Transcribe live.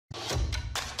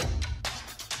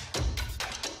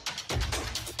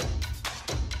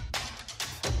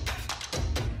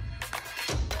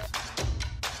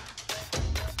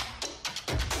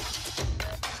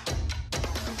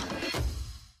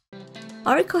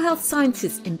Oracle Health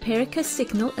Sciences Empirica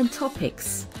Signal and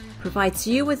Topics provides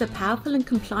you with a powerful and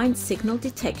compliant signal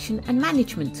detection and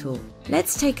management tool.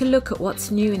 Let's take a look at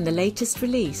what's new in the latest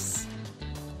release.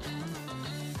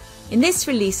 In this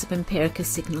release of Empirica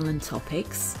Signal and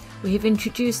Topics, we have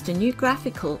introduced a new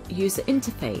graphical user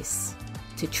interface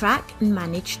to track and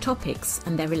manage topics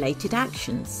and their related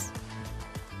actions.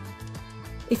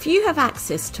 If you have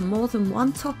access to more than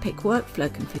one topic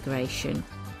workflow configuration,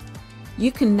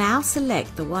 you can now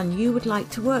select the one you would like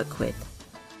to work with.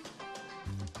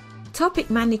 Topic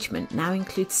management now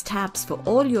includes tabs for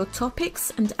all your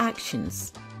topics and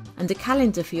actions, and a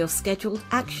calendar for your scheduled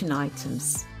action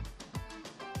items.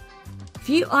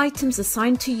 View items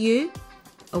assigned to you,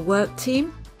 a work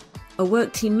team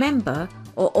member,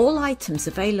 or all items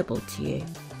available to you.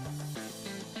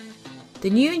 The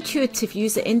new intuitive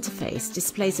user interface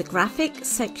displays a graphic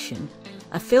section,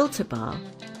 a filter bar,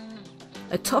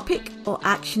 a topic or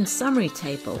action summary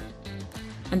table,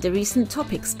 and a recent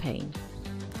topics pane.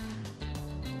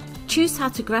 Choose how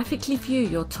to graphically view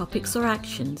your topics or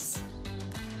actions,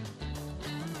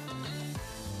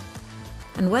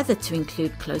 and whether to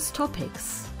include closed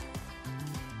topics.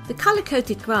 The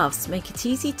color-coded graphs make it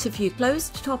easy to view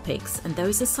closed topics and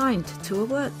those assigned to a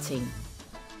work team.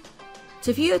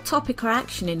 To view a topic or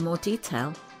action in more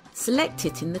detail, select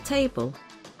it in the table.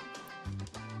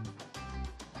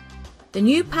 The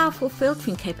new powerful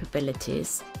filtering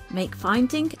capabilities make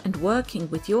finding and working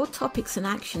with your topics and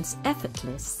actions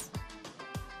effortless.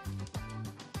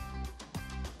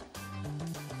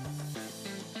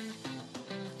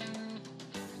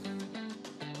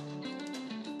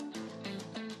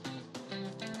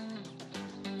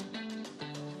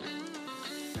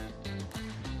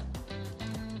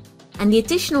 And the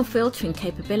additional filtering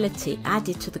capability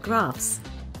added to the graphs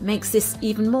makes this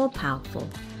even more powerful.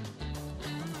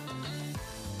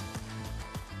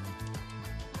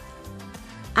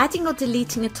 Adding or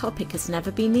deleting a topic has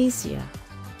never been easier.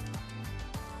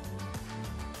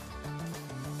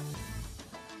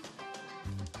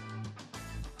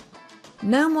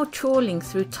 No more trawling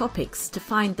through topics to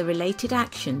find the related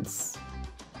actions.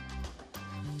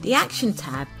 The Action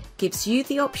tab gives you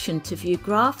the option to view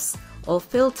graphs or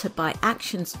filter by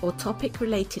actions or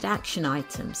topic-related action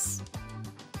items.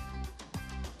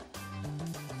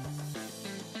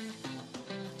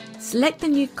 Select the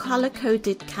new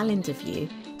color-coded calendar view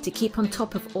to keep on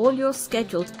top of all your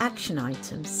scheduled action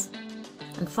items,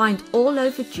 and find all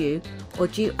overdue or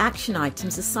due action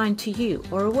items assigned to you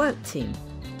or a work team.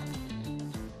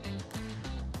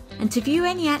 And to view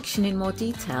any action in more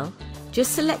detail,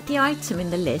 just select the item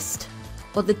in the list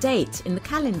or the date in the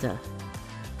calendar.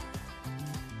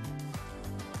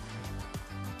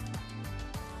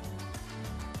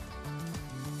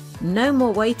 No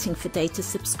more waiting for data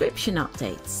subscription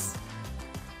updates.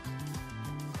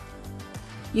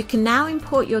 You can now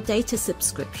import your data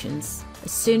subscriptions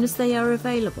as soon as they are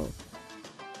available.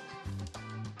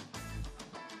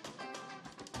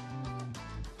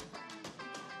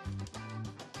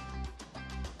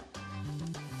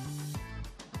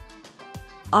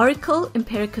 Oracle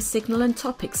Empirica Signal and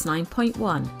Topics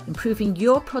 9.1, improving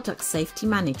your product safety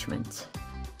management.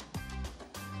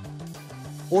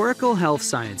 Oracle Health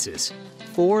Sciences,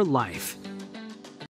 for life.